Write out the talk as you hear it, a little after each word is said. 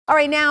All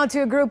right, now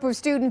to a group of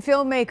student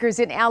filmmakers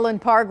in Allen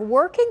Park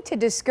working to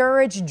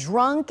discourage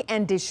drunk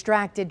and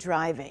distracted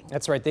driving.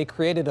 That's right. They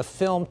created a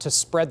film to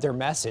spread their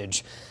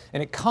message,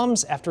 and it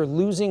comes after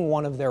losing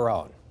one of their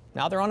own.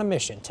 Now they're on a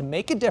mission to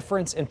make a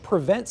difference and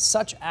prevent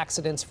such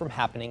accidents from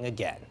happening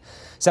again.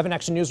 7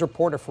 Action News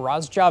reporter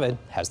Faraz Javed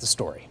has the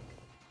story.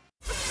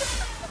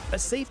 A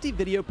safety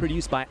video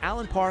produced by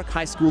Allen Park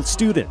High School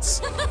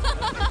students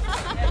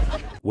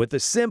with a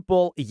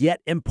simple yet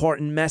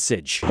important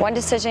message. One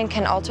decision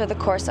can alter the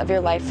course of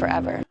your life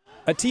forever.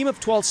 A team of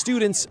 12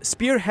 students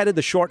spearheaded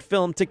the short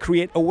film to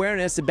create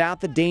awareness about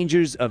the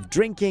dangers of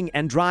drinking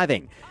and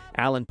driving.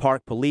 Allen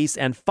Park Police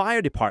and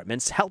fire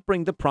departments helped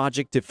bring the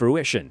project to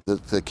fruition.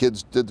 The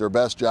kids did their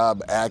best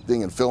job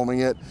acting and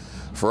filming it.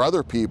 For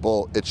other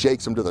people, it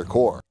shakes them to their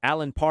core.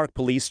 Allen Park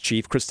Police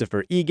Chief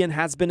Christopher Egan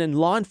has been in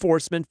law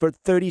enforcement for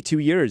 32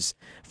 years.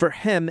 For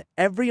him,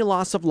 every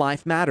loss of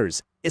life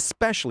matters,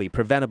 especially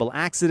preventable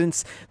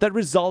accidents that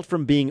result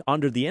from being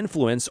under the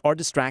influence or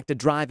distracted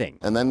driving.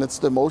 And then it's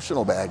the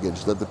emotional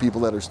baggage that the people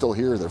that are still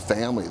here, their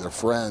family, their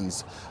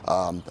friends,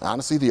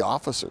 honestly, the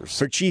officers.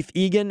 For Chief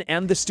Egan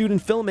and the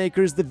student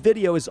filmmakers, the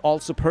video is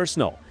also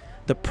personal.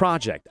 The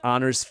project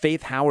honors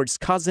Faith Howard's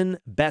cousin,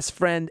 best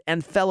friend,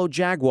 and fellow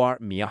Jaguar,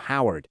 Mia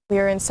Howard. We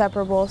were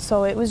inseparable,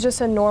 so it was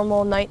just a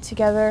normal night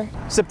together.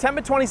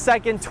 September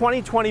 22nd,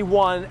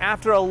 2021,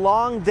 after a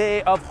long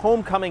day of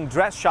homecoming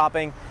dress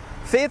shopping,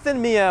 Faith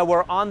and Mia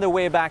were on their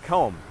way back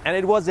home, and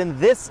it was in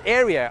this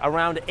area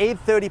around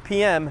 8:30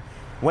 p.m.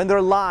 when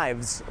their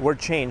lives were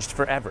changed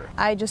forever.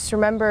 I just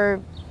remember,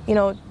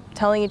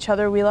 telling each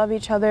other we love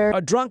each other.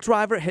 A drunk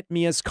driver hit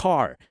Mia's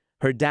car.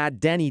 Her dad,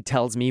 Denny,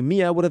 tells me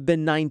Mia would have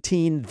been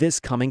 19 this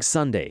coming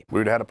Sunday. We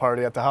would have had a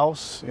party at the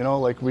house,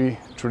 like we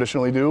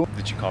traditionally do.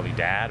 Did you call me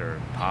dad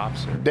or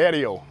pops? Or?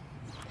 Daddy-o.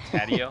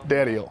 Daddy-o?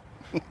 Daddy-o.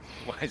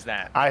 Why is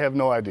that? I have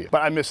no idea,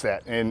 but I miss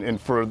that.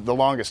 And for the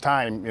longest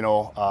time,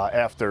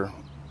 after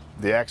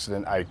the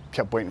accident, I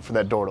kept waiting for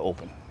that door to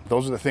open.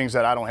 Those are the things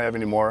that I don't have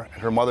anymore.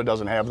 Her mother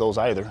doesn't have those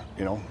either,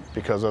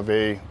 because of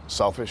a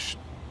selfish,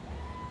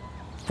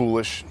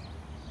 foolish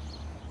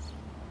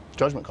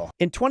judgment call.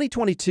 In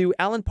 2022,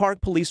 Allen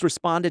Park Police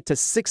responded to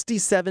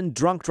 67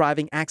 drunk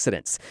driving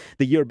accidents.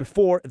 The year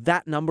before,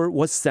 that number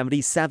was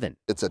 77.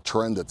 It's a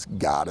trend that's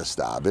got to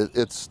stop.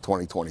 It's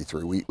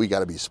 2023. We got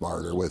to be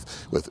smarter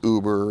with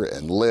Uber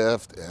and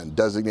Lyft and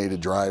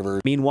designated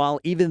drivers. Meanwhile,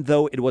 even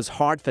though it was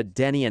hard for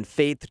Denny and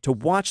Faith to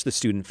watch the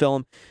student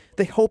film,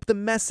 they hope the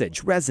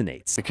message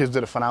resonates. The kids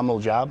did a phenomenal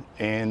job,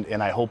 and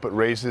I hope it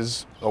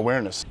raises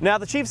awareness. Now,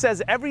 the chief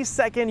says every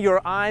second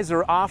your eyes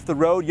are off the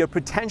road, you're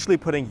potentially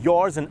putting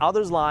yours and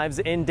others' lives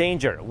in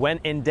danger. When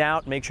in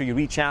doubt, make sure you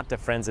reach out to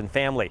friends and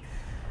family.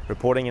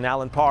 Reporting in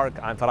Allen Park,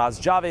 I'm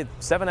Faraz Javed,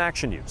 7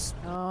 Action News.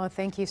 Oh,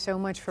 thank you so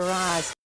much, Faraz.